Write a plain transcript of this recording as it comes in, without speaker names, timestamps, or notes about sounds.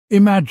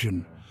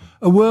Imagine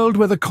a world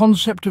where the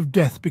concept of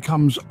death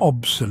becomes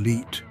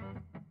obsolete.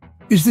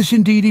 Is this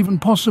indeed even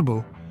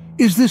possible?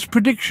 Is this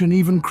prediction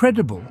even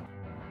credible?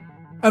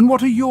 And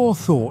what are your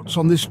thoughts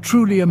on this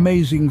truly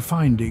amazing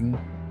finding?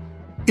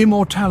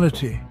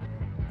 Immortality,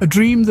 a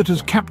dream that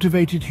has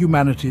captivated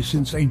humanity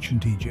since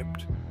ancient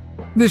Egypt.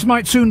 This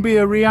might soon be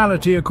a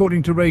reality,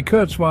 according to Ray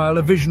Kurzweil,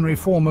 a visionary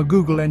former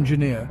Google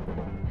engineer.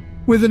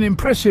 With an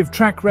impressive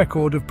track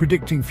record of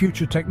predicting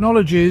future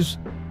technologies,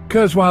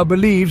 Kurzweil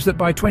believes that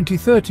by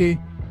 2030,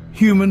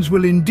 humans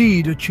will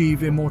indeed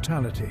achieve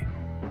immortality.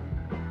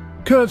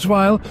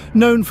 Kurzweil,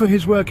 known for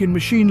his work in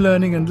machine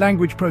learning and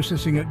language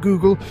processing at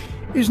Google,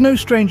 is no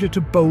stranger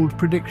to bold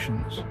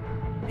predictions.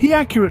 He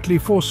accurately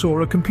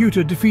foresaw a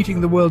computer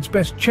defeating the world's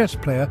best chess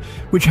player,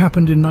 which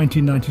happened in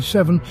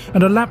 1997,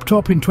 and a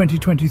laptop in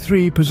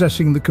 2023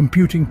 possessing the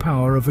computing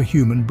power of a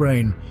human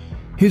brain.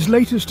 His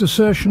latest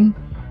assertion,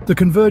 the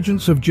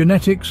convergence of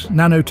genetics,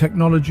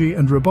 nanotechnology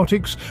and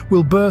robotics,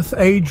 will birth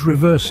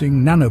age-reversing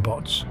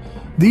nanobots.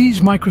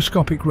 These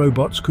microscopic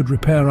robots could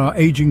repair our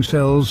aging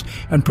cells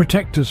and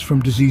protect us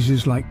from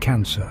diseases like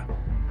cancer.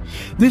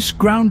 This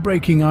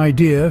groundbreaking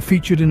idea,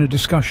 featured in a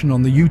discussion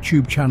on the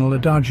YouTube channel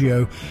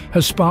Adagio,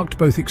 has sparked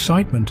both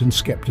excitement and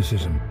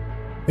skepticism.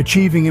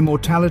 Achieving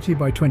immortality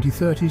by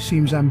 2030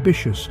 seems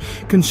ambitious,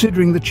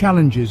 considering the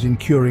challenges in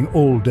curing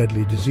all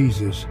deadly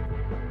diseases.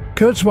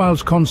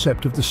 Kurzweil's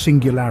concept of the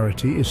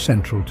singularity is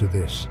central to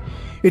this.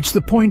 It's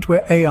the point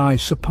where AI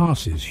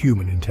surpasses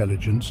human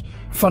intelligence,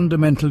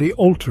 fundamentally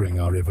altering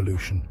our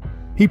evolution.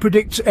 He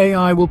predicts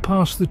AI will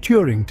pass the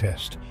Turing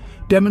test,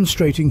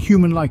 demonstrating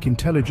human-like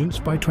intelligence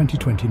by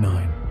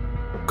 2029.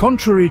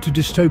 Contrary to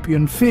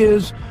dystopian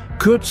fears,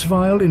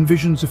 Kurzweil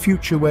envisions a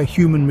future where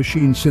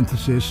human-machine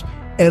synthesis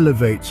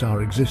elevates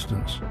our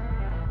existence.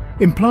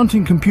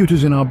 Implanting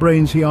computers in our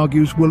brains, he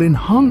argues, will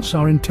enhance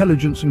our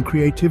intelligence and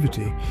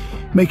creativity,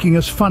 making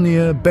us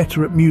funnier,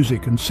 better at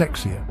music and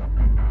sexier.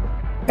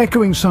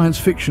 Echoing science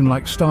fiction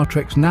like Star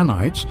Trek's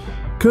nanites,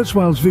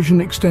 Kurzweil's vision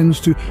extends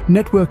to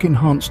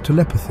network-enhanced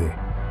telepathy,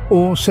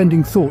 or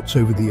sending thoughts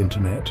over the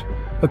internet,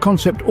 a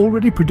concept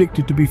already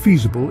predicted to be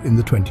feasible in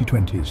the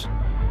 2020s.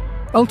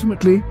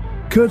 Ultimately,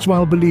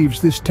 Kurzweil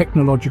believes this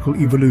technological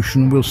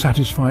evolution will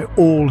satisfy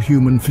all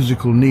human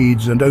physical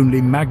needs and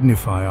only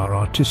magnify our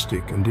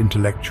artistic and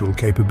intellectual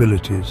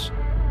capabilities.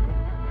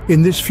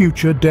 In this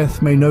future,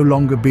 death may no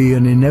longer be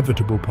an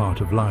inevitable part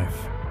of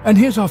life. And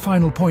here's our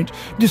final point.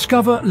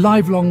 Discover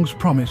LiveLong's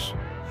promise.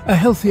 A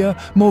healthier,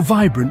 more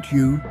vibrant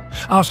you.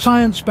 Our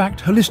science-backed,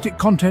 holistic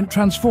content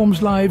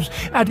transforms lives,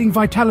 adding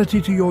vitality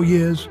to your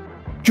years.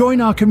 Join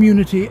our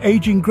community,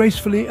 aging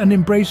gracefully, and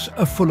embrace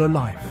a fuller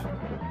life.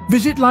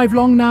 Visit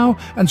LiveLong now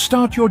and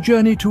start your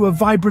journey to a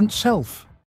vibrant self.